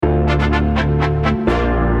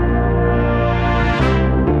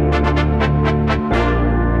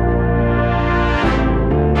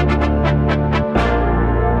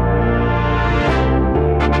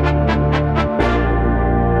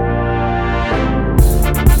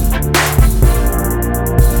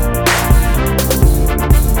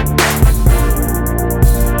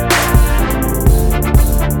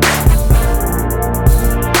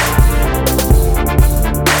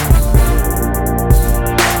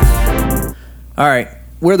All right.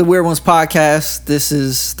 We're the Weird Ones Podcast. This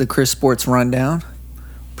is the Chris Sports Rundown.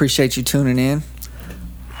 Appreciate you tuning in.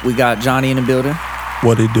 We got Johnny in the building.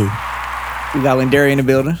 What it do? We got Lindari in the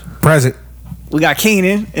building. Present. We got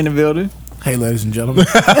Keenan in the building. Hey, ladies and gentlemen.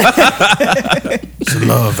 It's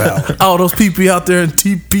love hour. All those people out there in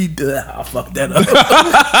TP. I fucked that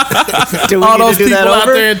up. Do we All need those to do people that out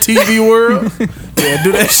over? there in TV world. Yeah,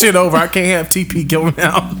 do that shit over. I can't have TP going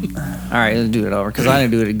out. All right, let's do it over because I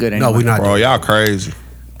didn't do it good anyway. No, we're not. Bro, y'all crazy.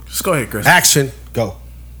 Just go ahead, Chris. Action. Go.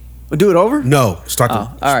 We'll do it over? No. Start the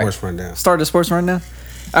all right. sports rundown. Start the sports rundown?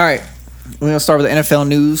 All right. We're going to start with the NFL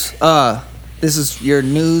news. This is your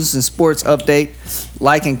news and sports update.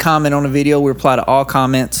 Like and comment on the video. We reply to all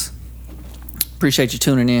comments. Appreciate you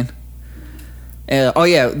tuning in.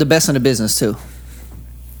 The best in the business, too.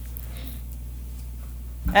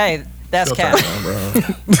 Hey, that's Cat.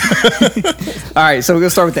 All right, so we're going to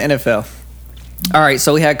start with the NFL. All right,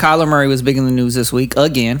 so we had Kyler Murray was big in the news this week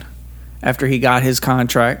again after he got his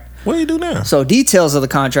contract. What do you do now? So details of the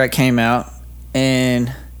contract came out,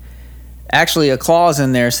 and actually a clause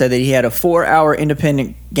in there said that he had a 4-hour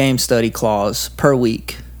independent game study clause per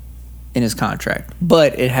week in his contract,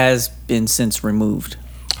 but it has been since removed.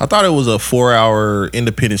 I thought it was a 4-hour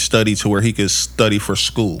independent study to where he could study for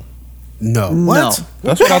school. No. No. What?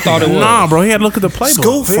 That's what I thought it was. Nah, bro. He had to look at the playbook.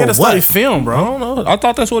 School He had to for study what? film, I bro. don't know. I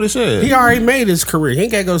thought that's what it said. He already made his career. He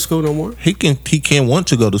ain't got to go to school no more. He can want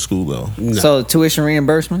to go to school though. No. So tuition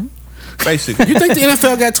reimbursement? Basically. You think the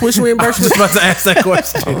NFL got tuition I was reimbursement? just about to ask that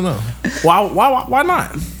question. I don't know. Why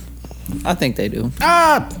not? I think they do.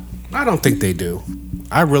 I don't think they do.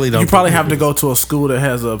 I really don't. You probably think have they to go to a school that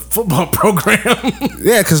has a football program.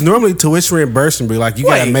 Yeah, because normally tuition reimbursement be like you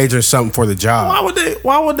got to Wait. major in something for the job.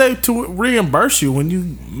 Why would they reimburse you when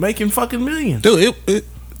you making fucking millions? Dude,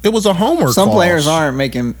 it was a homework Some clause. players aren't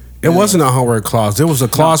making. It wasn't a homework clause. There was a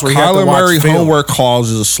clause where you had to Kyler watch Murray film. homework clause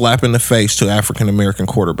is a slap in the face to African American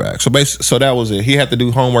quarterbacks. So that was it. He had to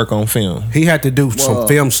do homework on film. He had to do some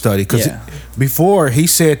film study because yeah. before he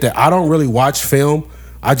said that I don't really watch film.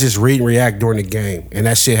 I just read and react during the game, and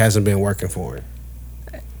that shit hasn't been working for him.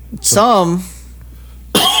 Some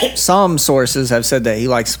sources have said that he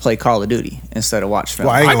likes to play Call of Duty instead of watch film.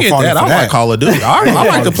 Well, I ain't I gonna get fault him that. for I that. like Call of Duty. I ain't like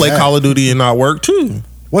to fault play for that. Call of Duty and not work too.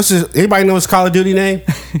 What's his? Anybody know his Call of Duty name?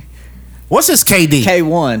 What's his KD?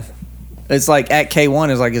 K1. It's like at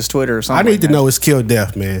K1 is like his Twitter or I something. need like to that. know his kill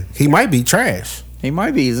death, man. He might be trash. He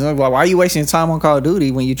might be. It's like, why are you wasting your time on Call of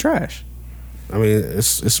Duty when you trash? I mean, it's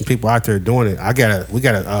some people out there doing it. We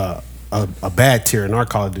got a bad tier in our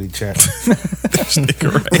Call of Duty chat.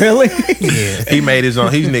 Really? Yeah, He made his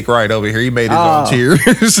own. He's Nick Wright over here. He made his own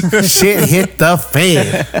tiers. shit hit the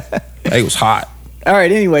fan. It was hot. All right.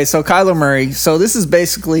 Anyway, so Kyler Murray. So this is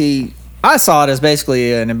basically, I saw it as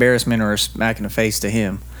basically an embarrassment or a smack in the face to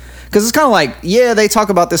him, because it's kind of like, yeah, they talk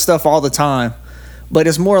about this stuff all the time, but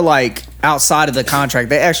it's more like outside of the contract.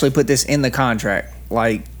 They actually put this in the contract,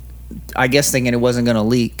 like I guess thinking it wasn't going to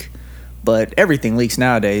leak, but everything leaks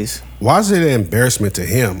nowadays. Why is it an embarrassment to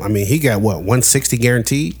him? I mean, he got what 160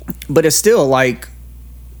 guaranteed. But it's still like,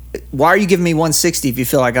 why are you giving me 160 if you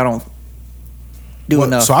feel like I don't do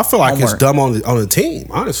enough? So I feel like homework? it's dumb on the team,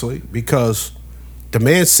 honestly, because the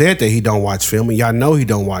man said that he don't watch film, and y'all know he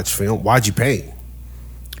don't watch film. Why'd you pay him?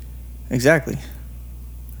 Exactly.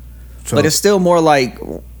 So, But it's still more like,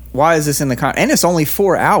 why is this in the contract? And it's only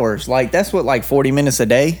 4 hours. Like, that's what, like 40 minutes a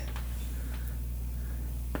day?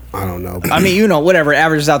 I don't know. I mean, whatever,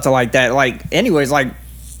 averages out to like that. Like, anyways, like,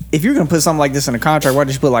 if you're going to put something like this in a contract, why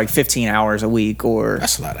don't you put like 15 hours a week or...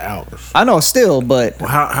 That's a lot of hours. I know, still, but... Well,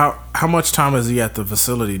 how much time is he at the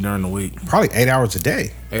facility during the week? Probably 8 hours a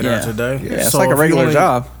day. 8 Yeah. hours a day? Yeah, it's So like a if you regular only-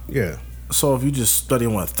 job. Yeah. So if you just study,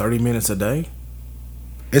 30 minutes a day?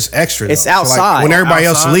 It's extra. It's though. So, like, outside. when everybody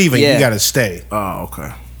else Outside? leaving, Yeah. you got to stay. Oh,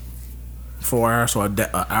 okay. 4 hours, so an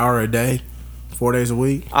hour a day, 4 days a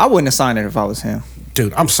week? I wouldn't have signed it if I was him.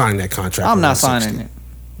 Dude, I'm signing that contract. I'm for not 160. signing it.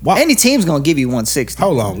 Why? Any team's going to give you 160.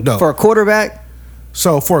 Hold on, no. For a quarterback,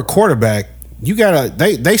 So for a quarterback, you gotta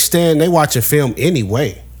they watching film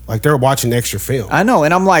anyway. Like they're watching extra film. I know.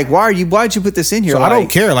 And I'm like, why'd you put this in here? So I Like, don't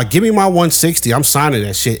care. Like, give me my 160. I'm signing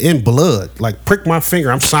that shit in blood. Like, prick my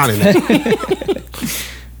finger. I'm signing that.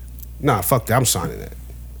 Nah, fuck that. I'm signing that.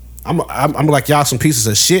 I'm like y'all some pieces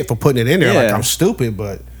of shit for putting it in there. Like Yeah. I'm stupid,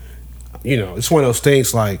 but it's one of those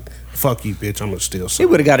things. Like, fuck you, bitch. I'm gonna steal He something.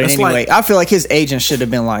 would have got it That's anyway. like- I feel like his agent should have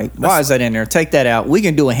been like, why is that in there? Take that out. We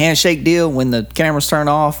can do a handshake deal when the cameras turn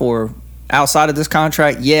off or outside of this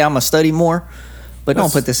contract. Yeah, I'm going to study more, but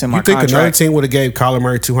don't put this in my You think another contract. team would have gave Kyler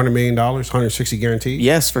Murray $200 million, 160 guaranteed?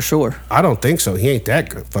 Yes, for sure. I don't think so. He ain't that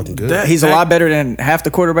good, fucking good. That- He's a lot better than half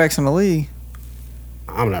the quarterbacks in the league.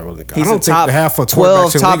 I'm not really. He's I don't a top think half of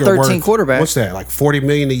 12, quarterbacks in the top league are 13 worth- quarterback. What's that? Like $40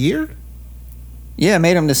 million a year? Yeah,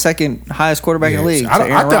 made him the second highest quarterback in the league. I, to I,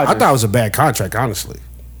 Aaron thought, I Rodgers. thought it was a bad contract, honestly.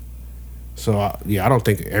 So I don't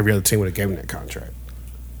think every other team would have given that contract.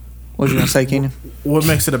 What was you gonna say, Kenyon? What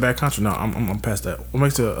makes it a bad contract? No, I'm past that. What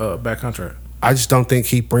makes it a bad contract? I just don't think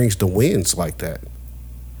he brings the wins like that.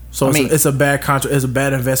 So I mean- it's a bad contract. It's a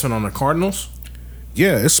bad investment on the Cardinals.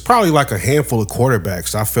 Yeah, it's probably like a handful of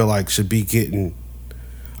quarterbacks I feel like should be getting.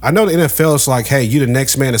 I know the NFL is like, hey, you the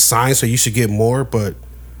next man to sign, so you should get more, but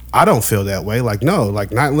I don't feel that way. Like, no,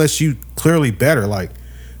 like not unless you clearly better. Like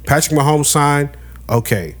Patrick Mahomes signed,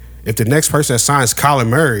 okay. If the next person that signs Kyler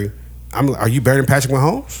Murray, are you better than Patrick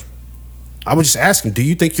Mahomes? I would just ask him, do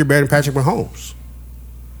you think you're better than Patrick Mahomes?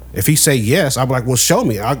 If he say yes, I'm like, well, show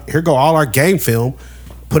me. Here go all our game film.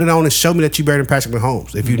 Put it on and show me that you're better than Patrick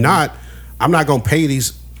Mahomes. If you're not, I'm not going to pay you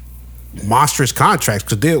these monstrous contracts,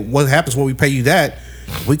 because then what happens when we pay you that?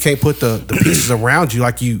 We can't put the pieces around you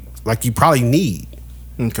like you probably need.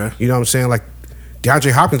 Okay. You know what I'm saying? Like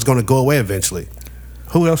DeAndre Hopkins is going to go away eventually.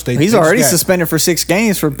 Who else they? He's they already got? suspended for 6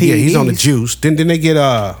 games for PEDs. Yeah, he's on the juice. Then they get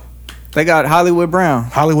They got Hollywood Brown.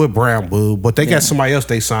 Hollywood Brown, boo. But they Yeah. got somebody else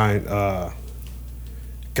they signed.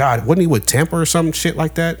 God, wasn't he with Tampa or some shit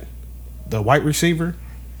like that? The white receiver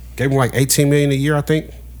gave him like $18 million a year, I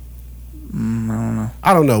think.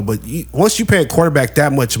 I don't know, but once you pay a quarterback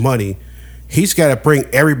that much money, he's got to bring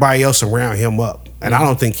everybody else around him up, and I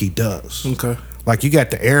don't think he does. Okay. Like you got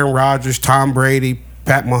the Aaron Rodgers, Tom Brady,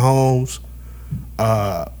 Pat Mahomes,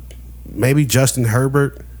 maybe Justin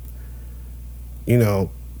Herbert. You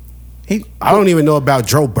know, I don't even know about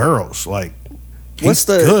Joe Burrows. Like, he's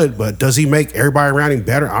good, but does he make everybody around him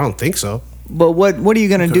better? I don't think so. But what are you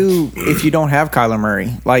gonna do if you don't have Kyler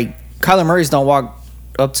Murray? Like Kyler Murray's don't walk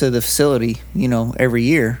up to the facility, every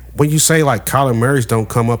year. When you say like Kyler Murray's don't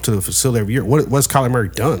come up to the facility every year, what's Kyler Murray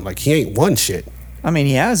done? Like he ain't won shit. I mean,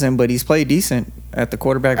 he hasn't, but he's played decent at the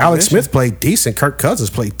quarterback Alex position. Smith played decent. Kirk Cousins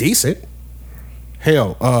played decent.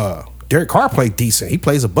 Hell, Derek Carr played decent. He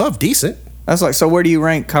plays above decent. That's like, so where do you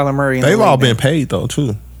rank Kyler Murray? In They've the all league been then? paid though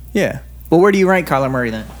too. Yeah, but where do you rank Kyler Murray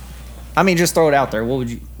then? I mean, just throw it out there. What would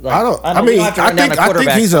you? Like, I know we don't have to run down the think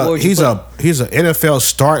quarterbacks, he's but what would you he's put an NFL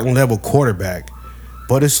starting level quarterback,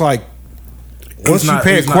 but it's like once you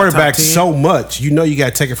pay a he's not quarterback top 10. so much, you know you got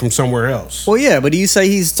to take it from somewhere else. Well, yeah, but do you say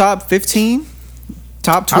he's top 15,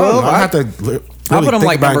 top 12? I don't know. I have to. Really I'll put him think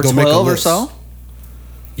like about it number and go make a 12 or list. so.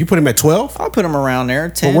 You put him at 12. I'll put him around there.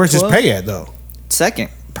 10. But where's 12? his pay at though? Second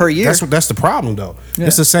per year. That's the problem though. Yeah.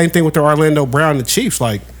 It's the same thing with the Orlando Brown and the Chiefs.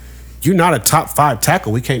 Like you're not a top 5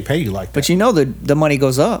 tackle. We can't pay you like that. But the money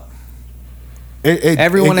goes up.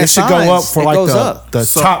 Everyone that it should go up signs, for it like goes up. the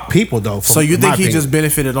top people though. So you in my think he opinion. just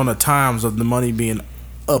benefited on the times of the money being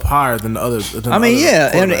up higher than the others? I mean,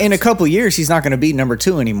 yeah, in a couple of years, he's not going to be number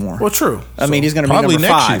 2 anymore. Well, true. I mean, he's going to be probably number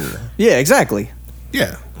next 5. year. Yeah, exactly.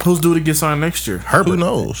 Yeah, Who's due to get signed next year? Herbert. Who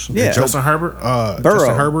knows? Yeah. Justin Herbert. Burrow.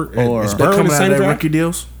 Justin Herbert. Or- Is They're Burrow in coming the out same of their draft? rookie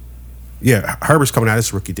deals. Yeah, Herbert's coming out of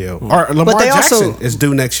this rookie deal. Or Lamar But they Jackson also- is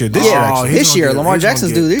due next year. This year, Yeah, actually. he's this gonna year, get- Lamar he's gonna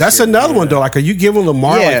Jackson's get- due this That's year. another one though. Like, are you giving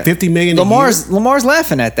Lamar like $50 million? a year? Lamar's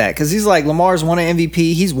laughing at that because he's like, Lamar's won an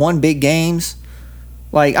MVP. He's won big games.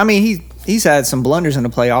 Like, I mean, he's had some blunders in the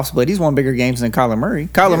playoffs, but he's won bigger games than Kyler Murray.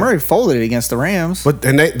 Kyler Murray folded it against the Rams. But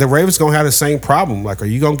the Ravens gonna have the same problem. Like, are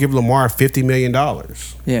you gonna give Lamar $50 million?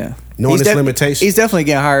 Yeah, Knowing He's his limitations. He's definitely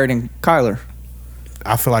getting higher than Kyler.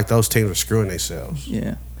 I feel like those teams are screwing themselves.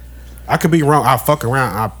 Yeah. I could be wrong. I'll fuck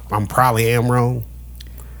around. I'm probably am wrong.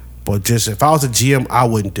 But just if I was a GM, I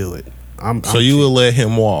wouldn't do it. So you would let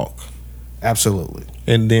him walk, absolutely.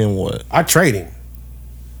 and then what? I trade him.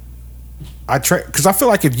 I trade because I feel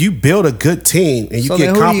like if you build a good team and you So get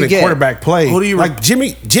then who do you confident get? quarterback play, Who do you- like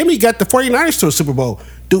Jimmy got the 49ers to a Super Bowl.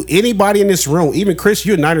 Do anybody in this room, even Chris,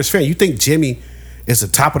 you're a Niners fan, you think Jimmy is the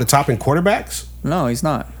top of the top in quarterbacks? No, he's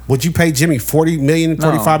not. Would you pay Jimmy $40 million,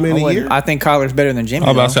 No, $35 million I a wouldn't. year? I think Kyler's better than Jimmy. I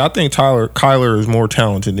was about to though. say, I think Kyler is more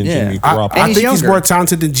talented than Yeah. Jimmy I Garoppolo. And he's think he's younger. more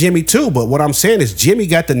talented than Jimmy too. But what I'm saying is Jimmy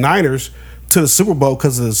got the Niners to the Super Bowl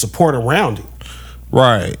because of the support around him.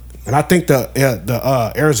 Right. And I think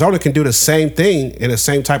the Arizona can do the same thing in the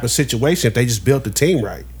same type of situation if they just built the team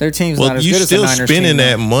right. Their team's not Well, as you good as the still Niners spending team, though.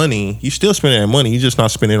 that money. You still spending that money. You're just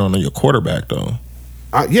not spending it on your quarterback though.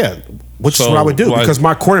 Yeah, which is So, what I would do like- because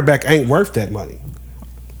my quarterback ain't worth that money.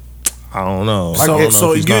 I don't know. I So, don't know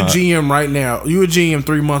so if he's you're a not. GM right now. You were GM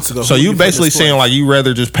 3 months ago. So Who you put in basically this saying place? like you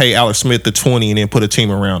rather just pay Alex Smith the 20 and then put a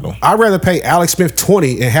team around him. I'd rather pay Alex Smith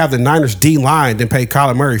 20 and have the Niners D line than pay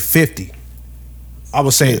Kyler Murray 50. I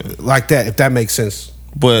would say it like that if that makes sense.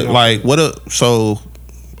 But like so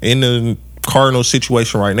in the Cardinals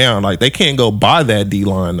situation right now. Like they can't go buy that D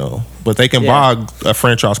line though, but they can buy a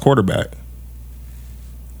franchise quarterback.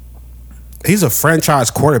 He's a franchise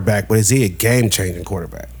quarterback, but is he a game-changing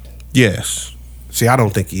quarterback? Yes. See, I don't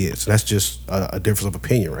think he is. That's just a difference of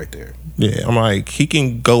opinion right there. Yeah, I'm like he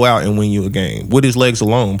can go out and win you a game with his legs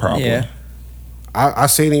alone, probably. Yeah. I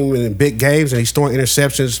seen him in big games and he's throwing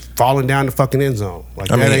interceptions, falling down the fucking end zone.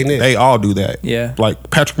 Like I that mean, ain't it. they all do that. Yeah. Like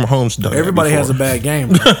Patrick Mahomes done. Everybody that has a before. bad game.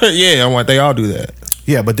 Bro. Yeah, I'm like they all do that.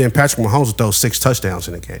 Yeah, but then Patrick Mahomes will throw 6 touchdowns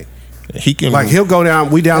in a game. He can Like he'll go down.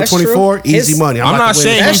 We down That's 24. true. Easy His- money. I'm about not to win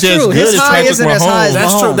saying this. he's That's as true. good His as high Patrick isn't as high as Mahomes.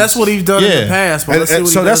 That's true. Mahomes. That's what he's done in Yeah. the past. But let's see what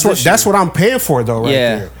he So does this that's year. what I'm paying for though, right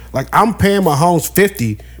Yeah. there. Like I'm paying Mahomes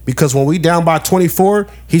 50 because when we down by 24,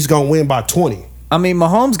 he's gonna win by 20. I mean,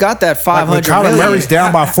 Mahomes got that Like 500 when Kyler million. Murray's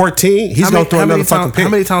down by 14, he's gonna throw another fucking pick. How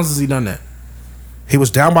many times has he done that? He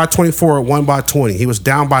was down by 24, won by 20. He was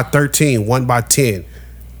down by 13, won by 10.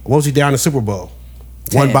 What was he down in the Super Bowl?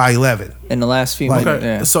 10. Won by 11. in the last few Like- months.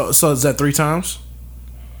 Okay, Yeah. so is that 3 times?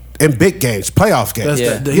 In big games, playoff games.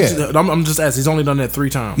 That's Yeah. I'm just asking. He's only done that 3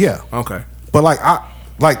 times. Yeah. Okay. But like Pat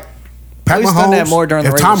Well, he's done that Mahomes, more during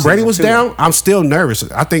the if Tom regular Brady season, was too. down, I'm still nervous.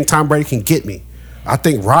 I think Tom Brady can get me. I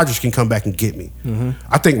think Rodgers can come back and get me.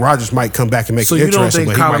 I think Rodgers might come back and make So it you don't interesting, think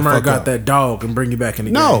but he Kyler might Murray fuck got up. that dog and bring you back in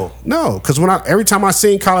the game? No, because every time I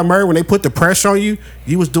seen Kyler Murray, when they put the pressure on you,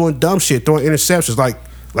 you was doing dumb shit, throwing interceptions,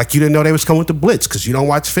 like you didn't know they was coming with the blitz because you don't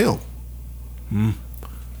watch film.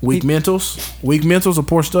 Weak mentals, or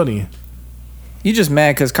poor studying. You just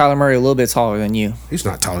mad because Kyler Murray a little bit taller than you. He's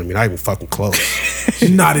not telling me, not even fucking close.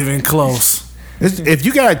 Not even close. If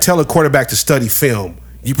you gotta tell a quarterback to study film,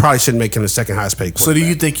 you probably shouldn't make him the second highest paid So quarterback. do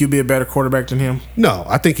you think you'd be a better quarterback than him? No,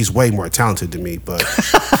 I think he's way more talented than me, but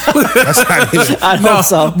that's not even. I hope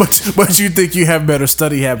so. But you think you have better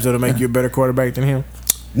study habits that'll make you a better quarterback than him?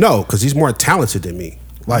 No, because he's more talented than me.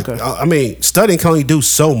 Like, Okay. I mean, studying can only do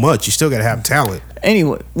so much. You still gotta have talent.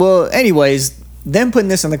 Anyways, them putting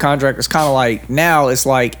this in the contract is kind of like, now it's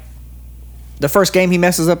like the first game he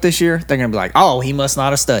messes up this year, they're gonna be like, oh, he must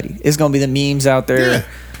not have studied. It's gonna be the memes out there. Yeah.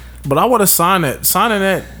 But I would have signed that. Signing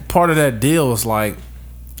that part of that deal is like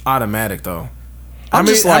automatic though. I'm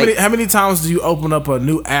just like- how many times do you open up a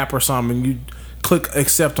new app or something and you click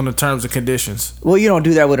accept on the terms and conditions? Well, you don't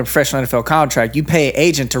do that with a professional NFL contract. You pay an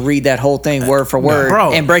agent to read that whole thing word for word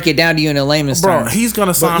bro. and break it down to you in a layman's Bro, terms. he's gonna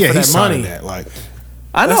But sign yeah, for he's that signing money. that. Like,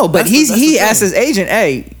 I know, but that's the he thing. asked his agent,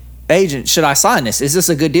 hey, agent, should I sign this? Is this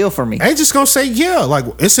a good deal for me? ain't just gonna say yeah. Like,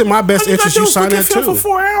 it's in my best All you gotta interest. do You is sign look that at film too. for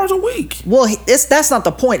 4 hours a week. Well, that's not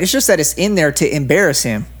the point. It's just that it's in there to embarrass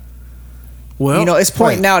him. Well, You know, it's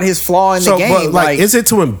pointing right. out his flaw in So, the game. but like, is it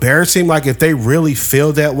to embarrass him? Like, if they really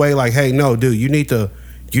feel that way, like, hey, no, dude, you need to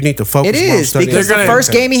focus. it more on is studying. because They're the gonna-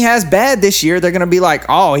 first game he has bad this year, they're going to be like,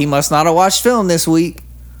 oh, he must not have watched film this week.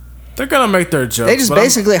 they're gonna make their jokes. They just but I'm-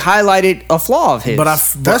 basically highlighted a flaw of his.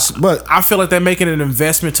 But but I feel like they're making an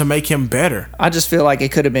investment to make him better. I just feel like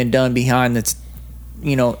it could have been done behind the,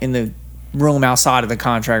 in the room outside of the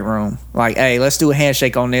contract room. Like, hey, let's do a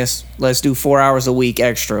handshake on this. Let's do 4 hours a week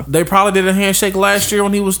extra. They probably did a handshake last year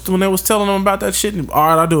when they was telling him about that shit. All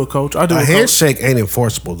right, I'll do it, coach. I'll do a it, coach. handshake ain't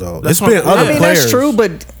enforceable though. That's There's been what- other I mean, players that's true,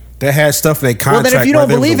 but that had stuff in their well, contract. then if you where don't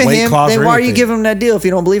there was a believe in weight him, clause then or why are you anything. giving him that deal if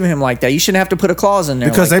you don't believe in him like that? You shouldn't have to put a clause in there.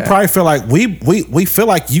 Because like they that. probably feel like we feel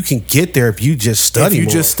like you can get there if you just study. If you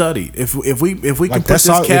more. just study, if we can Like, put that's this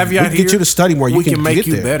all- if we caveat can here, get you to study more, you we can can make get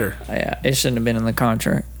you there. better. Yeah, it shouldn't have been in the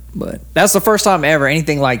contract. But that's the first time ever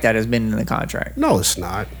anything like that has been in the contract. No, it's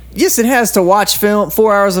not. Yes, it has to watch film,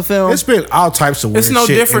 4 hours of film. It's been all types of weird It's no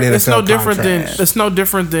shit different. in It's no NFL different than contracts. it's no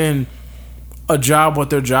different than a job with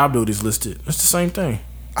their job duties listed. It's the same thing.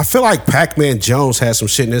 I feel like Pac-Man Jones had some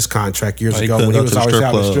shit in his contract years Like, he ago couldn't when he go was to the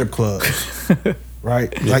always strip out in club. strip clubs.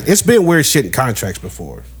 Right? Like, it's been weird shit in contracts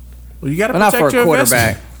before. Well, you got to but not protect for a your quarterback.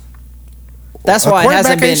 investment. That's A why it quarterback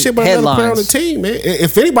hasn't been ain't shit but another player on the headlines. team, man.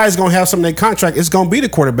 If anybody's gonna have something in their contract, it's gonna be the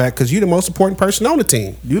quarterback because you're the most important person on the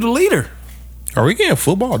team. You the leader. Are we getting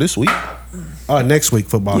football this week? Next week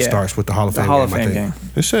football Yeah. starts with the Hall of The Fame Hall game. of Fame I game.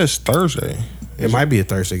 think It says Thursday. it might be a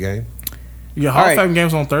Thursday game. Yeah, Hall All of right. Fame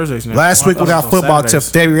games on Thursdays now. Last week I thought without it was on football till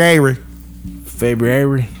Saturdays. February.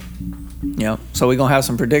 February. Yep. So we're gonna have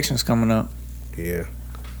some predictions coming up Yeah,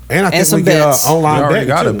 and I think some we get bets. online We already bet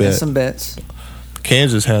got too. a bet. and some bets.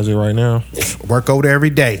 Kansas has it right now. Work over there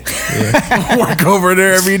every day. Work over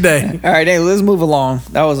there every day. All right, hey, let's move along.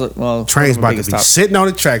 That was Train's about to biggest be topic. sitting on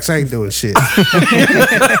the tracks. I ain't doing shit. All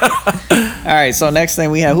right, so next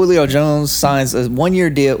thing we have Julio Jones signs a 1 year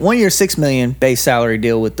deal, 1 year $6 million base salary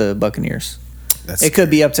deal with the Buccaneers. That's It could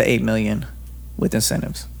be up to $8 million with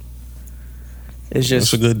incentives. It's It's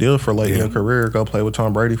just a good deal for late in your career. Go play with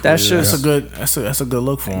Tom Brady. For That's a year. just- That's a good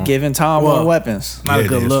look for him. giving Tom Well, more weapons. Not Yeah, a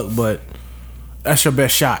good it is. look, but that's your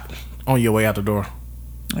best shot on your way out the door.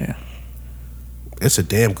 Yeah. It's a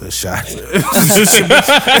damn good shot. It's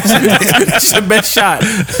your best shot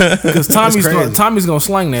because crazy. Tommy's gonna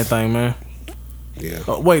slang that thing, man. Yeah.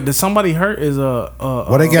 Wait, did somebody hurt? Is Well,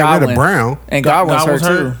 they got rid of Godwin. Brown. And Godwin's hurt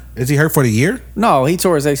Godwin's too. Is he hurt for the year? No, he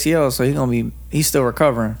tore his ACL, so he's still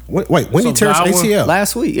recovering. Wait, when So he tear his Godwin- ACL?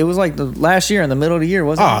 Last week, it was like the last year in the middle of the year,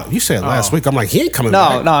 wasn't Oh, you said last week. I'm like, he ain't coming it? No,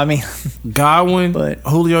 back. no, I mean, Godwin, But-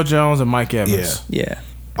 Julio Jones, and Mike Evans. Yeah. yeah,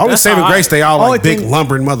 Only That's saving all grace, they all Only like big thing-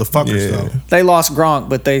 lumbering motherfuckers Yeah. though. they lost Gronk,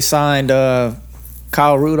 but they signed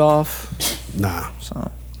Kyle Rudolph. Nah.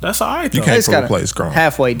 So That's all right. You Though. can't They just got a replace Gronk.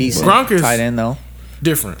 halfway decent Gronk is- tight end though.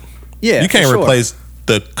 Different. Yeah, You can't for sure. replace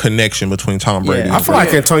the connection between Tom Brady. Yeah. I and feel Brady.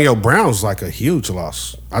 like Antonio Brown's like a huge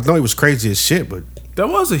loss. I know he was crazy as shit, but That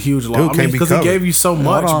was a huge Dude loss. I can't mean, be because he covered. gave you so Hold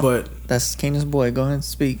much, on. but That's Keenan's boy. Go ahead and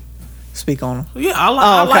speak on him. yeah, I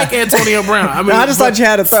Oh, okay. like Antonio Brown. I mean, No, I just but- thought you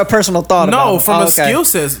had a personal thought about No, him. from Oh, a okay. skill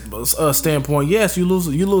set standpoint, yes, you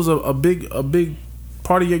lose a big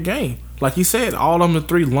part of your game. Like you said, all them the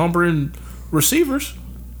three lumbering receivers.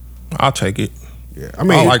 I'll take it. yeah. I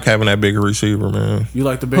mean, I like having that bigger receiver, man. You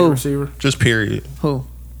like the big Who? receiver? Just period. Who?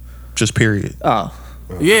 Just period. Oh,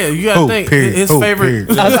 Yeah, you gotta Who? think Period. his Who? favorite.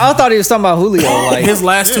 Period. I thought he was talking about Julio. Like His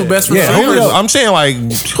last two best Yeah, receivers. Julio- I'm saying like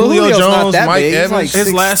Julio Julio's not Jones, that Mike big. He's Evans. like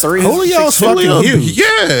His last 6'3". Julio's fucking Julio, huge.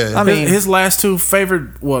 yeah. I mean, his last two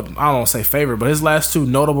favorite, well, I don't say favorite, but his last two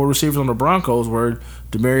notable receivers on the Broncos were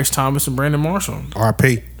Demaryius Thomas and Brandon Marshall.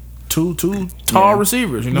 RP. Two tall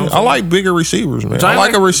receivers, you know. I like bigger receivers, man. I Giant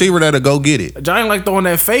like like- a receiver that'll go get it. Giant like throwing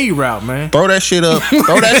that fade route, man. Throw that shit up.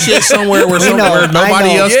 Throw that shit somewhere where know, I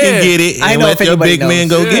nobody know. else Yeah. can get it, I and know let if your anybody big man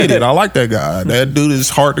knows. go get it. I like that guy. That dude is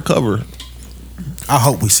hard to cover. I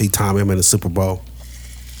hope we see Tom M in the Super Bowl.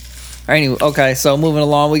 anyway, okay. So moving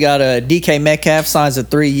along, we got DK Metcalf signs a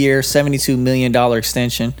 3-year, $72 million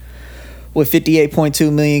extension with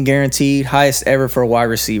 $58.2 million guaranteed, highest ever for a wide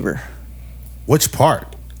receiver. Which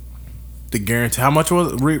part? The guarantee. How much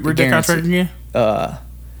was it? Read that contract guarantee. again?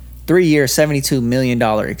 3-year, $72 million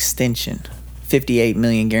extension, $58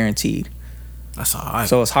 million guaranteed. That's all right.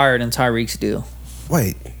 So it's higher than Tyreek's deal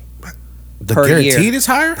Wait. The Per guaranteed year. is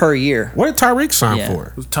higher? per year. What did Tyreek sign Yeah.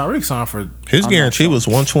 for? Tyreek signed for His I'm guarantee not was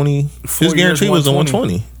 120. 4 His years, guarantee was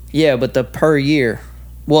 120. 120. Yeah, but the per year.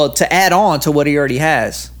 Well, to add on to what he already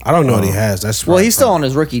has. I don't know what he has. That's Well, right, he's still bro. on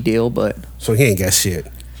his rookie deal, but So he ain't got shit.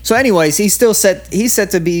 so anyways, he's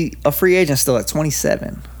set to be a free agent still at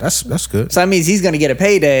 27. That's good. So that means he's going to get a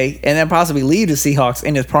payday and then possibly leave the Seahawks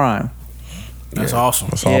in his prime. That's awesome.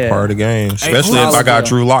 That's all Yeah. part of the game. Especially who if I else? got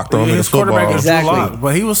Drew Lock throwing me the His quarterback football. is Exactly. Drew Lock,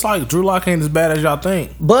 but he was like Drew Lock ain't as bad as y'all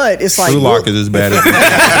think. But it's like Drew Lock is as bad as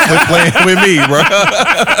quit playing with me, bro.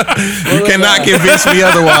 You cannot convince me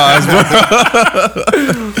otherwise, bro.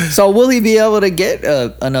 so will he be able to get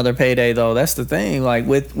another payday though? That's the thing. Like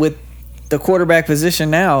with the quarterback position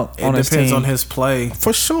now It on his depends team. on his play,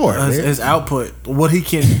 For sure. his, man. his output, what he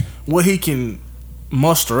can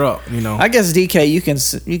muster up. You know, I guess DK, you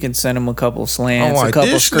can send him a couple I'm slants, a like, couple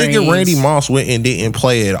this screens. nigga Randy Moss went and didn't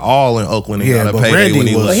play at all in Oakland and Yeah, got a but payday Randy when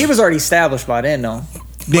he was- was. But he was already established by then, though.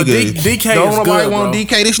 But Nigga, DK don't is nobody good, want bro.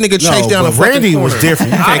 DK. This nigga No, chased down a but fucking Randy corner. was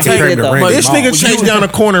different. You I'll can't take compare it him to though. Randy. This Moss. nigga chased down a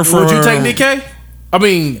corner for. Would you take DK? I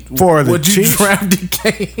mean, For the would you Chiefs? draft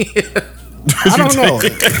DK? I don't know.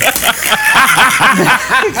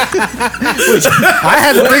 I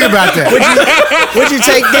had to think about that. Would you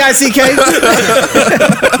take DICK?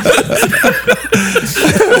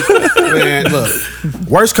 Man, look,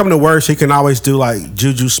 worst come to worst, he can always do like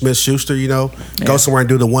Juju Smith-Schuster, you know, go somewhere and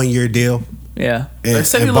do the 1-year deal Yeah. They and,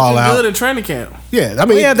 said he and ball looking out. good in training camp. Yeah, I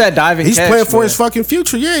mean, We have that diving He's catch, playing for but- his fucking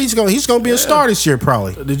future. Yeah, he's gonna be a star this year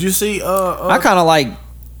probably. Did you see? I kind of like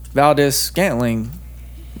Valdez Scantling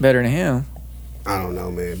better than him. I don't know,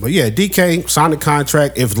 man, but yeah, DK signed the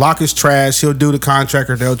contract. If Locke is trash, he'll do the contract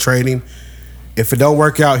or they'll trade him. If it don't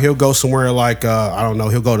work out, he'll go somewhere like I don't know.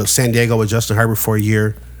 He'll go to San Diego with Justin Herbert for a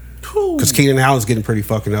year. Because Keenan Allen's getting pretty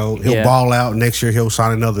fucking old. He'll Yeah. ball out next year. He'll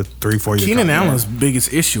sign another 3-4 year. Keenan contract. Allen's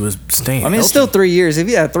biggest issue is staying. I mean, it's still 3 years. If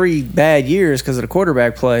you had 3 bad years because of the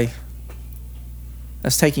quarterback play,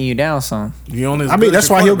 that's taking you down some. You only as I good mean, as that's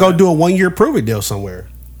your why he'll go quarterback. do a 1-year prove-it deal somewhere.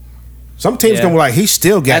 Some teams Yeah. gonna be like, he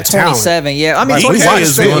still got At 27, talent. yeah. I mean, Like, DK 27 is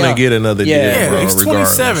is still going to young. get another Yeah. deal, Yeah, bro. he's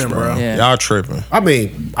regardless, 27, bro. Yeah. Y'all tripping. I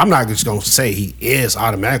mean, I'm not just gonna say he is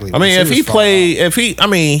automatically. I mean, if he played,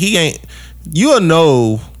 play, he ain't. You'll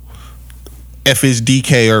know if it's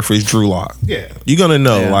DK or if it's Drew Lock. Yeah. You're gonna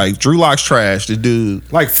know. Yeah. Like Drew Lock's trash. The dude.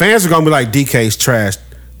 like fans are gonna be like, DK's trash.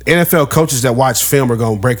 NFL coaches that watch film are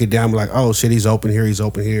gonna break it down, be like, oh shit, he's open here, he's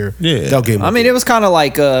open here. Yeah. They'll give him. I mean, it was kind of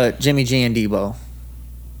like Jimmy G and Debo.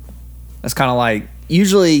 That's kind of like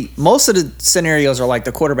usually most of the scenarios are like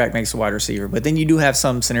the quarterback makes the wide receiver, but then you do have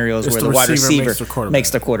some scenarios It's where the the wide receiver receiver makes the quarterback. makes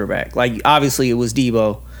the quarterback. Like obviously it was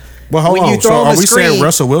Debo. well, hold when you on. throw So him are a we saying screen-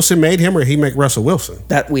 Russell Wilson made him, or he make Russell Wilson?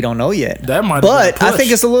 That we don't know yet. That might have been But a I push.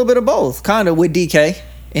 think it's a little bit of both, kind of with DK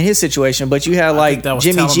in his situation. But you had I think like that was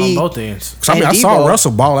Jimmy talent G. on both ends. 'Cause I mean, And I saw Debo.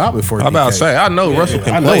 Russell ball out before. I'm about to DK. say, I know Russell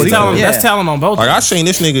can I know play. what he That's can talent, do. Yeah. that's talent on both Like I ends. seen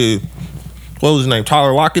this nigga. What was his name?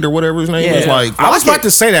 Tyler Lockett or whatever his name Yeah. is. Like I was about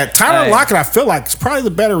to say that Tyler Hey. Lockett, I feel like is probably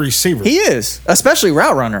the better receiver. He is, especially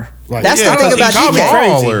route runner. Like, That's yeah, the thing he about called me DK.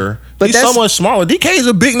 crazy. smaller. But He's so that's- much smaller. DK is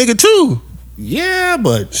a big nigga too. Yeah,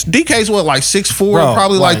 but DK's what, like 6'4", Bro,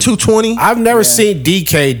 probably like 220. I've never seen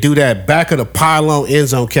DK do that back of the pylon end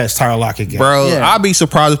zone catch Tyler Lockett game. Bro, Yeah. I'd be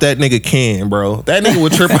surprised if that nigga can, bro. That nigga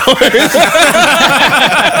would trip over.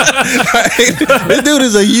 This dude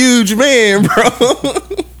is a huge man, bro.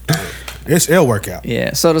 It'll work out.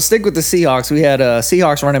 Yeah. So to stick with the Seahawks, we had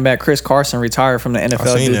Seahawks running back Chris Carson retire from the seen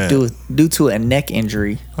NFL that. due to a neck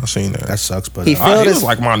injury. I seen that. That sucks, but He He failed was his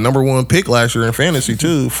like my number one pick last year in fantasy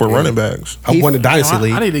too for running backs. I won the Dynasty I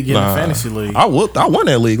League. need to get Nah. in fantasy league. I won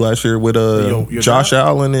that league last year with Your Josh guy?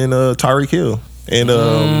 Allen and Tyreek Hill and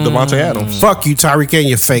Devontae Adams. Fuck you, Tyreek, and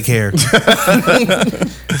your fake hair.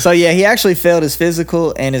 So yeah, he actually failed his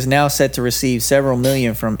physical and is now set to receive several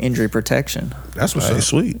million from injury protection. That's what's Hey, up.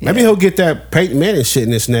 sweet. Maybe he'll get that Peyton Manning shit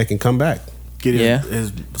in his neck and come back. Get Yeah.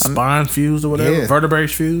 his spine fused or whatever, Yeah. vertebrae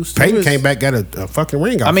fused. Peyton came back, got a fucking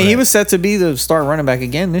ring. I mean, he was set to be the start running back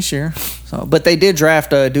again this year. So, but they did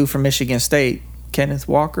draft a dude from Michigan State, Kenneth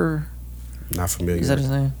Walker. not familiar. Is that his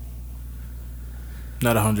name?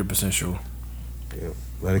 Not 100% sure.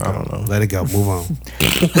 Let it go. I don't know. Let it go. Move on.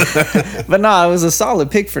 But no, it was a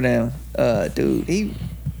solid pick for them, dude. He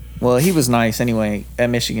was nice anyway at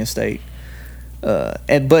Michigan State.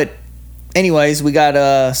 But anyways, we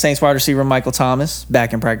got Saints wide receiver Michael Thomas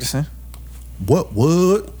back in practicing. What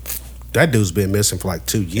would? That dude's been missing for like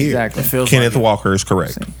 2 years. Exactly. It feels Kenneth like it. Walker is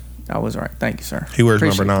correct. I was right. Thank you, sir. He wears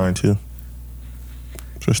Appreciate number 9 too.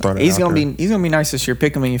 Just started. He's gonna be nice this year.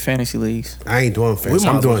 Pick him in your fantasy leagues. I ain't doing We fantasy.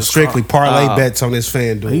 might I'm as well doing just strictly parlay Oh. bets on this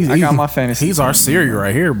fan dude. He's- I got my fantasy. He's our Siri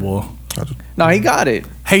right here, boy. No, he got it.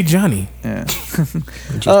 Hey, Johnny. Yeah.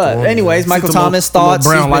 Anyways, Michael Just a Thomas little thoughts.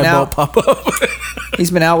 brown He's been light bulb out. pop up.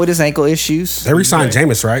 He's been out with his ankle issues. They re-signed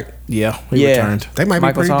Jameis, right? Yeah, he Yeah. returned. They might be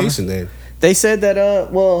Michael pretty Thomas. decent then. They said that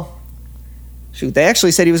they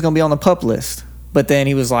actually said he was going to be on the PUP list, but then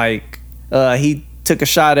he was like he took a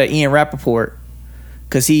shot at Ian Rappaport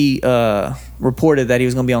because he reported that he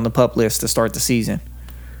was going to be on the PUP list to start the season,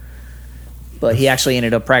 but he actually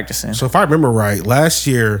ended up practicing. So if I remember right, last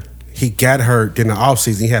year he got hurt in the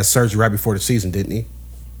offseason. He had surgery right before the season, didn't he?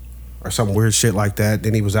 Or some weird shit like that.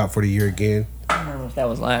 Then he was out for the year again. I don't remember if that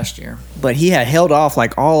was last year, but he had held off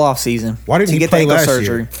like all off season. Why didn't to he get play the ankle last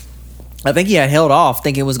surgery? year? I think he had held off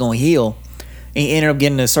thinking it was going to heal, and he ended up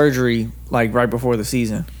getting the surgery like right before the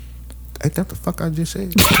season. Ain't that the fuck I just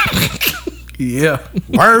said? Yeah.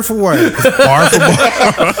 Word for word. Bar for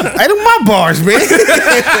bar. Hey, them my bars, man.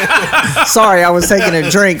 Sorry, I was taking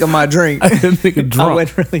a drink of my drink. Nigga I drunk.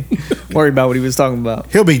 wasn't really worried about what he was talking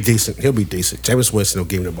about. He'll be decent. Jameis Winston will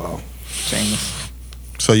give him the ball. Jameis.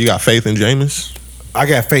 So you got faith in Jameis? I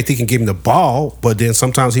got faith he can give him the ball, but then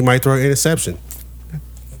sometimes he might throw an interception.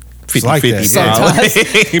 50-50. like that. Sometimes.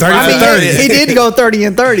 He I I mean, probably- mean, he did go 30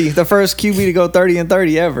 and 30. The first QB to go 30 and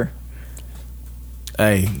 30 ever.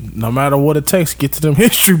 Hey, no matter what it takes, get to them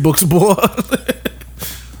history books, boy.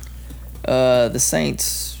 The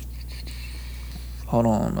Saints. Hold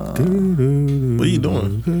on. What are you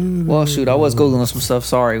doing? Well, shoot, I was googling some stuff.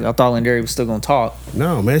 Sorry, I thought Landry was still gonna talk.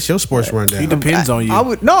 No, man, it's your sports he rundown. depends on you. I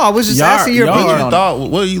was just Y'all- asking your y'all opinion are on it. Thought,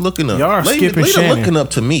 what are you looking up? Y'all are skipping Leave Shannon. looking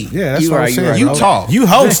up to me. Yeah, that's You what right, I'm you saying. right. You talk. You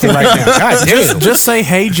hosting right now. God damn. Just say,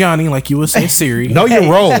 hey, Johnny, like you would say Siri. Know your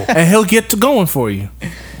role. And he'll get to going for you.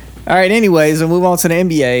 All right. Anyways, we'll move on to the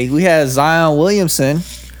NBA. We had Zion Williamson.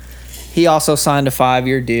 He also signed a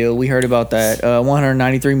 5-year deal. We heard about that.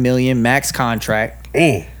 $193 million max contract.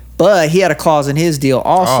 But he had a clause in his deal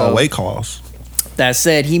also Oh, weight clause. that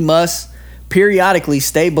said he must periodically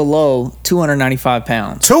stay below 295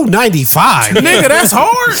 pounds. 295. Nigga, that's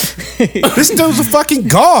hard. This dude's a fucking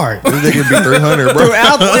guard. This nigga be 300, bro.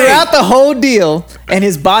 Throughout the whole deal, and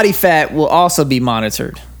his body fat will also be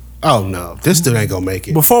monitored. Oh no, this dude ain't gonna make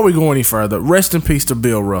it. Before we go any further, rest in peace to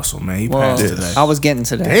Bill Russell, man. He Well, passed today. I was getting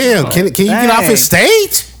to that. Damn, can you get off his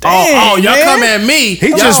stage? Oh, y'all man. come at me. He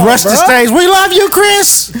just rushed the bro. stage. We love you,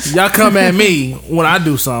 Chris. Y'all come at me when I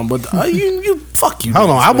do something, but you Fuck you. Hold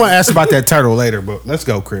on, niggas, I man. want to ask about that turtle later, but let's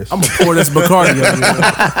go, Chris. I'm gonna pour this Bacardi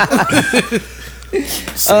on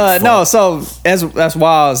you. No, so that's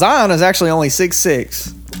wild. Zion is actually only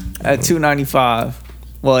 6'6" at 295.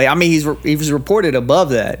 Well, I mean, he was reported above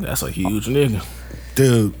that. That's a huge nigga.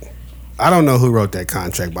 Dude, I don't know who wrote that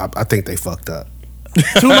contract, but I think they fucked up.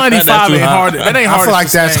 295 ain't hard. That ain't hard. I feel like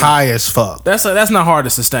to that's sustain. high as fuck. That's not hard to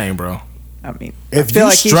sustain, bro. I mean, If I feel you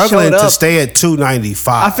like he struggling showed to up- stay at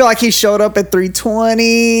 295, I feel like he showed up at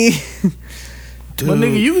 320. dude, But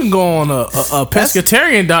nigga, you can go on a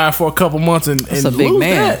pescatarian diet for a couple months and That's a big lose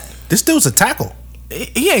man. that. this dude's a tackle.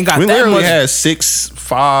 He ain't got We that literally much. had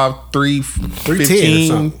 6'5", 310 or 15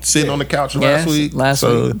 something. sitting on the couch Yeah, last week. Last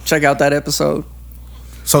week. Check out that episode.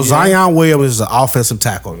 So Zion Williams is an offensive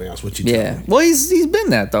tackle now. That's what you Yeah. Well, he's been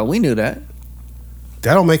that though. We knew that.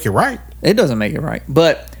 That don't make it right. It doesn't make it right,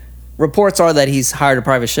 but reports are that he's hired a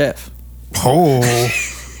private chef, Oh,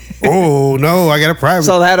 oh no! I got a private.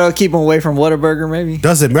 so that'll keep him away from Whataburger. Maybe.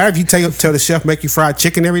 Does it matter if you tell the chef make you fried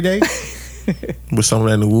chicken every day? with some of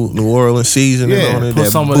that New Orleans seasoning Yeah, on it, Put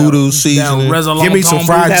that some of voodoo that seasoning. Resolute Give me some Tombu.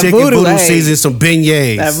 fried That chicken, voodoo, voodoo hey. season, some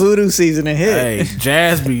beignets. That voodoo seasoning hit. Hey,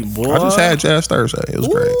 Jazz be boy. I just had Jazz Thursday. It was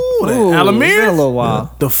great. Ooh, that Ooh, Alamir. it's been a little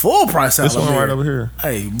while. The full price This one Alamir. right over here.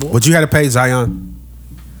 Hey, boy. Would you have to pay Zion?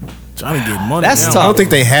 Johnny get money. That's now. I tough. don't think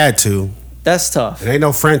they had to. That's tough. There ain't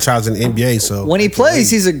no franchise in the NBA, so When he plays,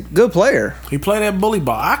 he's a good player. He played that bully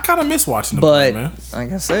ball. I kind of miss watching him play, But man.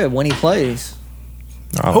 like I said, when he plays,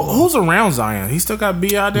 Who's around Zion? He still got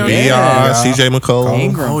B.I. down there? Yeah. CJ McCollum.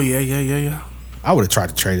 Ingram. Oh, yeah. I would have tried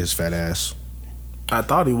to trade his fat ass. I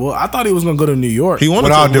thought he was. I thought he was going to go to New York. He wanted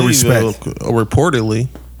With all to due leave, respect. reportedly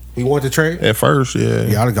He wanted to trade? at first, yeah.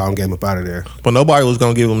 Yeah, I'd have gone game up out of there. But nobody was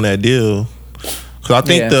gonna give him that deal. Cause I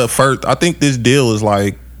think Yeah. I think this deal is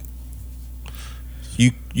like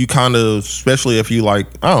you kind of, especially if you like,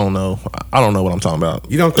 I don't know what I'm talking about.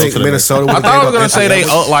 You don't think Go to the Minnesota next- would I thought I was give gonna up say they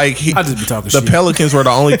Anthony like I just be talking the shit. Pelicans were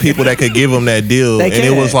the only people that could give him that deal, They and it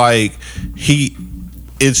can. was like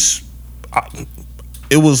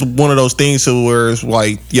it was one of those things to where it's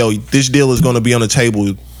like, yo, this deal is gonna be on the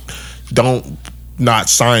table. Don't not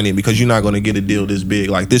sign it because you're not going to get a deal this big.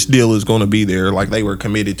 Like, this deal is going to be there. Like, they were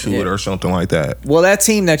committed to it or something like that. well, that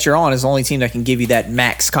team that you're on is the only team that can give you that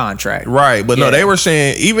max contract. Right. But Yeah. no, they were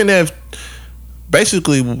saying, even if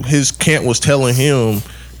basically his camp was telling him,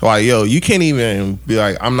 like, yo, you can't even be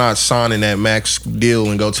like, I'm not signing that max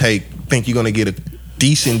deal and think you're going to get a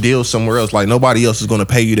decent deal somewhere else. Like, nobody else is going to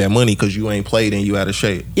pay you that money because you ain't played and you out of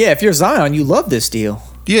shape. Yeah, if you're Zion, you love this deal.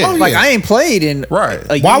 Yeah. Oh, Like, yeah. I ain't played in Right.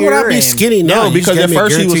 a Why would I year be and- skinny now? No, You just because gave at me a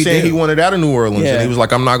first he was guaranteed saying he deal. wanted out of New Orleans, Yeah. and he was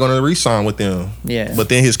like, "I'm not going to re-sign with them." Yeah. But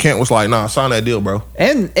then his camp was like, "Nah, sign that deal, bro."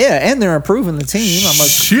 And they're improving the team.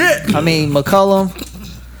 Shit. I mean, McCollum.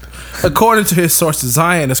 According to his sources,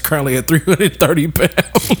 Zion is currently at 330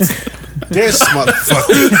 pounds. This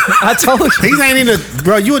motherfucker. I told you. He ain't even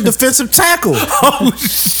bro. You a defensive tackle. Oh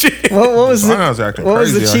shit! What was the Zion's acting what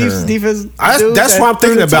was the crazy out Chiefs here. defense? That's what I'm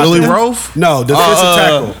thinking about. Willie Rofe? No, defensive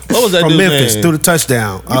tackle. What was that from dude's Memphis? name? Threw the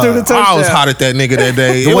touchdown. threw the touchdown. I was hot at that nigga that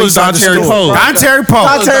day. The It way was he Don Terry Poe. Don Terry Poe.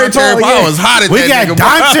 Don Terry Poe, yeah. I was hot at We that got nigga.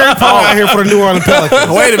 Don Terry Poe out here for the New Orleans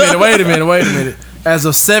Pelicans. Wait a minute. As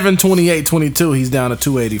of 7/28/22, he's down to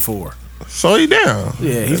 284. So he down.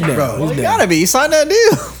 Yeah, he's down. Bro, He's You down. gotta be. You signed that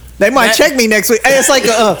deal. They might check me next week. Hey, it's like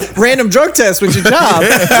a random drug test with your job.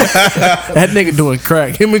 That nigga doing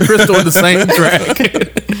crack. Him and Chris doing the same track.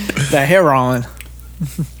 The heroin.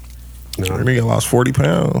 That nigga lost 40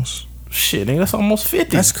 pounds. Shit, nigga, that's almost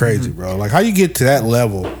 50. That's crazy, bro. Like how you get to that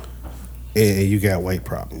level and you got weight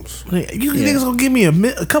problems. You niggas gonna give me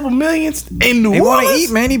a couple millions in New He want to Orleans?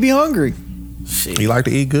 eat, man. He be hungry. Shit. He like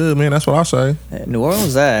to eat good, man. That's what I say. New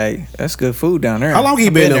Orleans, that's good food down there. How long he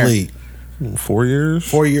I've been in the there. league? 4 years.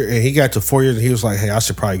 4 years, and he got to 4 years, and he was like, "Hey, I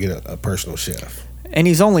should probably get a personal chef." And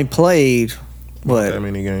he's only played That what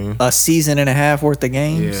many games. a season and a half worth of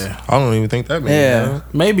games. Yeah. I don't even think that many. Yeah. man.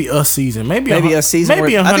 Maybe a season. Maybe Maybe a season.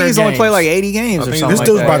 Maybe worth, I think 100 he's only games. played like 80 games or think something This like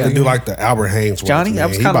dude's that. about yeah. to do like the Albert Haynes. Johnny, work, that man.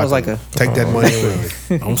 was He kinda about was like to a- take that money and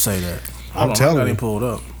run. Don't say that. I'm telling I got you. him pulled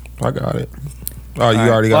up. I got it. Oh, you All right.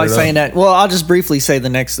 already got While it. he's up. saying that, well, I'll just briefly say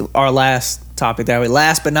our last topic that way.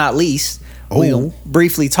 Last but not least, we'll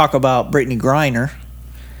briefly talk about Brittany Griner.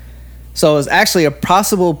 So it's actually a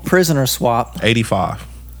possible prisoner swap. 85.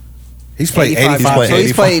 He's played 85 85. played So he's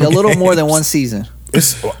 85. played a little more than one season.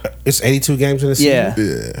 It's 82 games in the Yeah.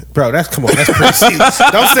 season. Yeah, bro, that's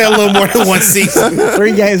preseason. Don't say a little more than one season.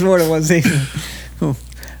 3 games more than one season.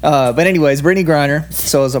 But anyways, Brittany Griner.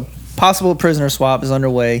 So as a possible prisoner swap is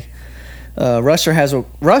underway. Russia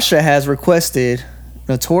has requested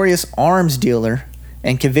notorious arms dealer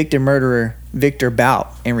and convicted murderer Victor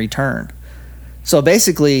Bout in return. So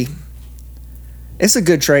basically, it's a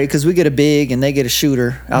good trade because we get a big and they get a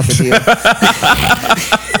shooter out the deal.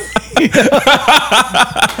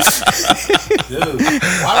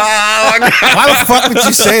 Why the fuck would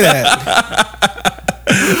you say that?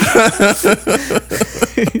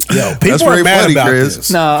 Yo, people That's are very mad funny, about Chris.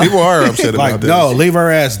 this. No. People are upset Like, about this. no, leave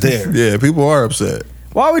her ass there. Yeah, people are upset.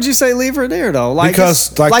 Why would you say leave her there though? Like Because,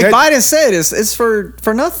 it's, like, like that- Biden said, it's for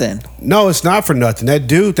nothing. No, it's not for nothing. That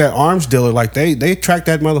dude, that arms dealer, like they tracked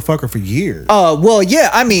that motherfucker for years. Well, yeah.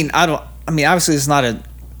 I mean, obviously, it's not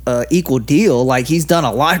a equal deal. Like he's done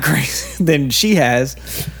a lot crazier than she has.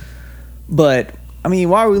 But I mean,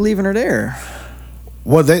 why are we leaving her there?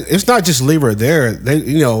 Well, it's not just leave her there.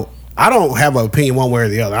 They, I don't have an opinion one way or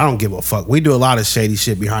the other. I don't give a fuck. We do a lot of shady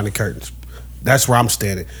shit behind the curtains. That's where I'm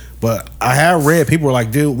standing. But I have read people were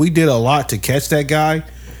like, dude, we did a lot to catch that guy.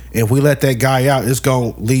 If we let that guy out, it's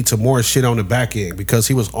gonna lead to more shit on the back end because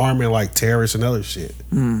he was arming like terrorists and other shit.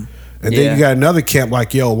 And then Yeah. you got another camp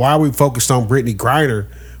like, yo, why are we focused on Brittany Griner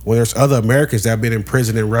when there's other Americans that have been in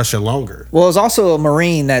prison in Russia longer? Well, there's also a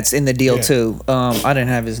Marine that's in the deal Yeah. too. I didn't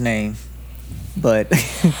have his name, but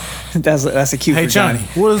that's a cute Hey for Johnny,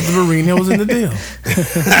 Johnny. what is the Marine that was in the deal?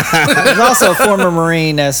 There's also a former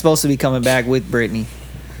Marine that's supposed to be coming back with Brittany.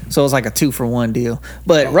 So it's like a 2-for-1 deal.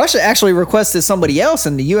 But Russia actually requested somebody else,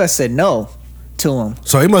 and the U.S. said no to him.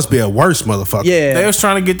 So he must be a worse motherfucker. Yeah. They was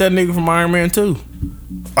trying to get that nigga from Iron Man 2.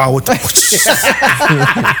 Oh, what the?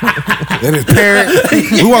 And his parent,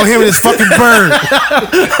 we want him and his fucking bird.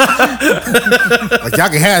 Like y'all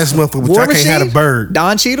can have this motherfucker, but War y'all can't have a Machine? bird.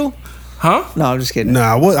 Don Cheadle? Huh? No, I'm just kidding.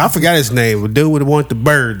 Nah, I forgot his name. The dude would want the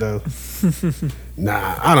bird though.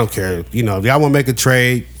 Nah, I don't care. If y'all want to make a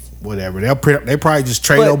trade, whatever. They probably just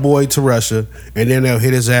trade But- old boy to Russia, and then they'll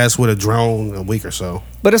hit his ass with a drone a week or so.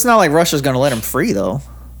 But it's not like Russia's going to let him free, though.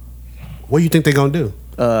 What do you think they're gonna do?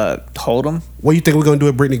 Hold him, What do you think we're gonna do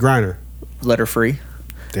with Brittany Griner? let her free.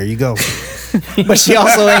 There you go. But she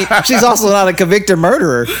also ain't. She's also not a convicted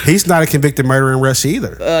murderer. He's not a convicted murderer in Russia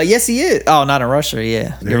either. Yes, he is. Oh, not in Russia.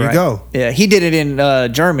 Yeah, There you're you right. go. Yeah, he did it in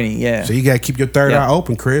Germany. Yeah, So you gotta keep your third Yeah. eye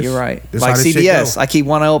open, Chris. you're right. This Like how this shit CBS, go. I keep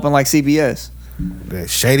one eye open like CBS. Yeah,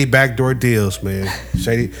 shady backdoor deals, man.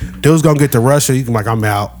 Shady dude's gonna get to Russia. You can like, I'm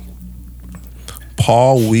out.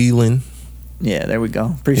 Paul Whelan. Yeah, there we go.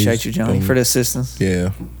 Appreciate He's you, Johnny, been- for the assistance.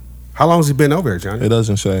 Yeah, How long has he been over there, Johnny? it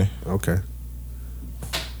doesn't say. Okay.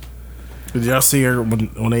 Did y'all see her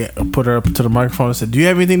when they put her up to the microphone and said, "Do you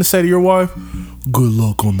have anything to say to your wife?" Good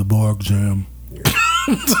luck on the bar exam.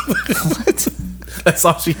 That's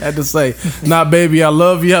all she had to say. Nah, baby, I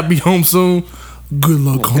love you. I'll be home soon. Good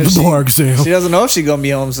luck on the bar exam. She doesn't know if she's gonna be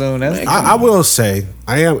home soon. That's I will say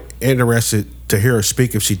I am interested to hear her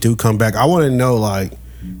speak if she do come back. I want to know, like,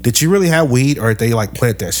 did you really have weed or did they like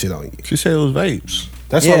plant that shit on you? She said it was vapes.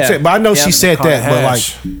 That's what I'm Yeah. saying. But I know Yeah, she said call it that. But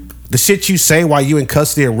hash. like the shit you say while you in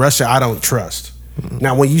custody in Russia, I don't trust.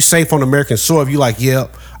 Now when you safe on American soil, if you like,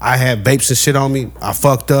 yep, I had vapes and shit on me, I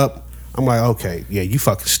fucked up. I'm like, okay, yeah, you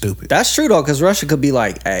fucking stupid. That's true though, because Russia could be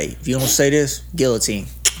like, "Hey, if you don't say this, guillotine."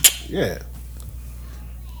 Yeah.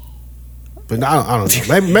 But no, I don't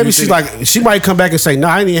know. Maybe she's like, she might come back and say, "No,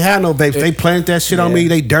 I didn't even have no vapes. They planted that shit on me.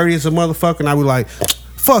 They dirty as a motherfucker." And I be like,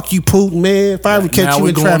 "Fuck you, Putin, man. If I ever catch Now you we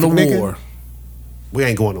in going traffic, to nigga, war. we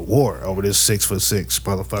ain't going to war over this 6'6"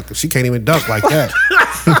 motherfucker. She can't even dunk like that.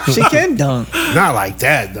 She can dunk. Not like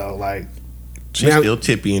that though. Like She's Man, still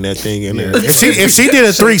tippy in that thing in there. if she did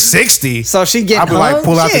a 360, So she getting I'd be hung. like,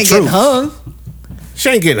 pull out she the ain't getting truth. hung. She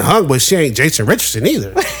ain't getting hung, but she ain't Jason Richardson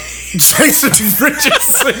either. Jason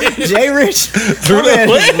Richardson. Jay Rich, that man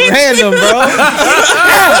is random,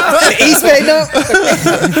 bro. East Bay dunk.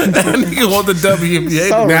 That nigga want the WNBA.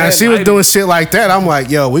 So Now if she was Right. doing shit like that, I'm like,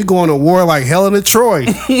 yo, we going to war like Helen of Troy.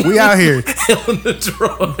 We out here. on the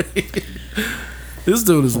Detroit. This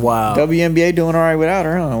dude is wild. WNBA doing all right without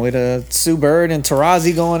her, huh? With Sue Bird and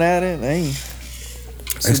Tarazi going at it. Hey,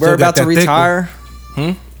 Sue still Bird got about to that thick retire.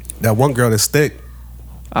 That one girl that's thick.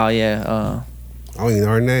 Oh yeah. I don't even know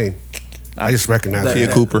her name. I just recognize Tia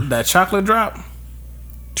her. Cooper. That chocolate drop.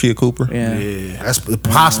 Tia Cooper. Yeah. Yeah, That's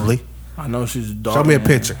possibly. I know she's dark. Show me a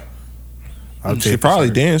picture. I'll tell She you probably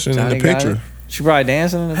for certain. dancing in Johnny the got picture. it. She probably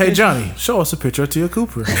dancing in the Hey picture. Johnny, show us a picture of Tia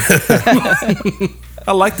Cooper.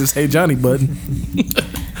 I like this Hey Johnny button.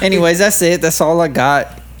 Anyways, that's it. That's all I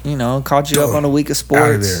got. You know, caught you up on a week of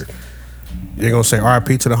Out of sports. there. You're gonna say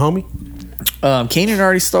RIP to the homie? Keenan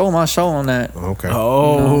already stole my show on that. Okay.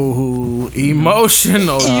 Oh,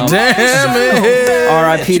 emotional. Damn it.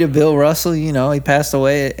 R.I.P. to Bill Russell. You know, he passed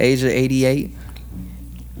away at age of 88.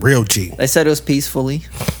 Real G. They said it was peacefully.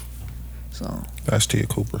 So That's Tia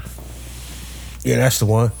Cooper. Yeah, that's the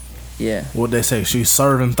one. Yeah. What they say? She's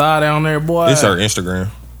serving thigh down there, boy. It's her Instagram.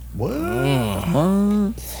 What?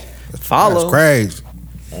 Follow. That's crazy.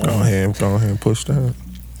 Go ahead and push that.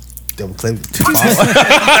 Double clip.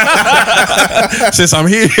 Since I'm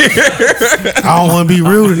here. I don't want to be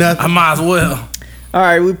rude or nothing. I might as well. All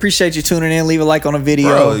right, we appreciate you tuning in. Leave a like on the video.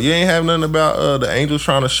 Bro, you ain't have nothing about the Angels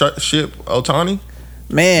trying to ship Ohtani?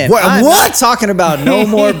 Man, What- I'm what? not talking about no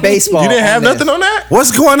more baseball. You didn't have this. nothing on that?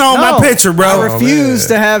 What's going on in No, my picture, I bro? refuse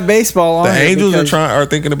to have baseball on The here Angels because- are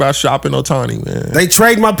thinking about shopping Ohtani, man. They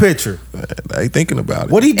trade my picture. They thinking about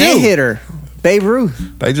it. What he do? and hitter Babe Ruth.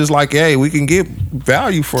 They just like, hey, we can get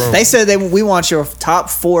value for him. They said we want your top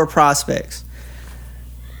 4 prospects.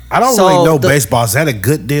 I don't So really know the- baseball. Is that a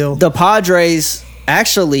good deal? The Padres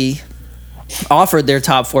actually offered their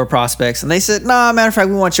top 4 prospects, and they said, "Nah, matter of fact,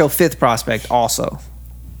 we want your 5th prospect also."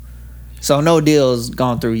 So no deal's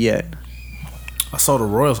gone through yet. I saw the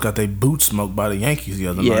Royals got their boots smoked by the Yankees the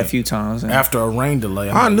other Yeah, night. a few times. After a rain delay.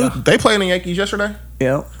 I I'm knew like, they played the Yankees yesterday.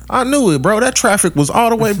 Yep. I knew it, bro. That traffic was all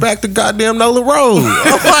the way back to goddamn Nolan Road.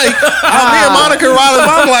 I'm like, me and Monica riding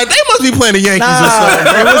by, I'm like, they must be playing the Yankees or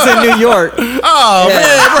something. It was in New York. Oh Yeah.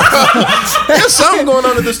 man, bro. There's something going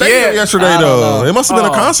on at the stadium Yeah. yesterday I don't though. know. It must have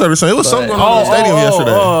been a concert or something. It was something going on at the stadium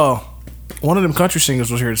yesterday. One of them country singers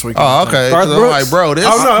was here this weekend. Oh, okay. Garth 'Cause I'm Brooks? like, bro, this Oh,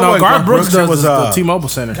 no, it No, wasn't Garth Garth Brooks Brooks, it does was, the T-Mobile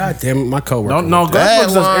Center. God damn it, my coworker. No, Garth that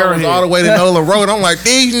Brooks does line was all the Arrowhead. way to Nolan Road. I'm like,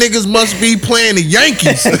 these niggas must be playing the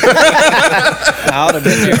Yankees. I would have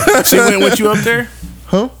been there. She went with you up there?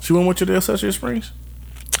 Huh? She went with you to Excelsior Springs?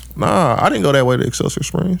 Nah, I didn't go that way to Excelsior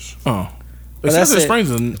Springs. Oh. that's Excelsior it. Springs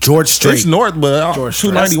is George Street. It's north, but George Strait.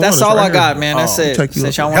 291. That's is all right I here. got, man. That's it. Take you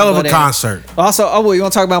Since up y'all there. Hell of wanna a butt in. concert. Also, well, you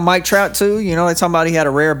want to talk about Mike Trout too? You know, they talking about he had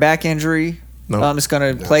a rare back injury. No. It's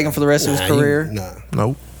going to plague him for the rest of his career.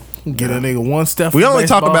 Nope. get a nigga one step. We for only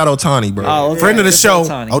talk baseball. about Ohtani, bro. Oh, okay. Friend of the Just show,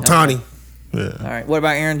 Ohtani. Ohtani. Yeah. All right. What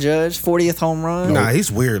about Aaron Judge? 40th home run. Nah,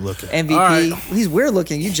 he's weird looking. MVP. All right. He's weird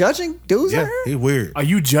looking. You judging dudes Yeah, out here? he's weird. Are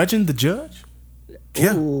you judging the judge?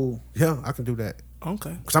 Yeah, Ooh. yeah, I can do that.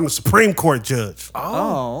 Okay. Because I'm the Supreme Court judge.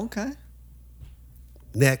 Oh, okay.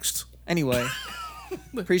 Next. Anyway,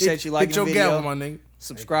 appreciate you liking Hit the your video, gavel, my nigga.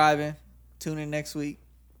 subscribing, tune in next week.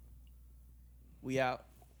 We out.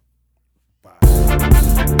 Bye.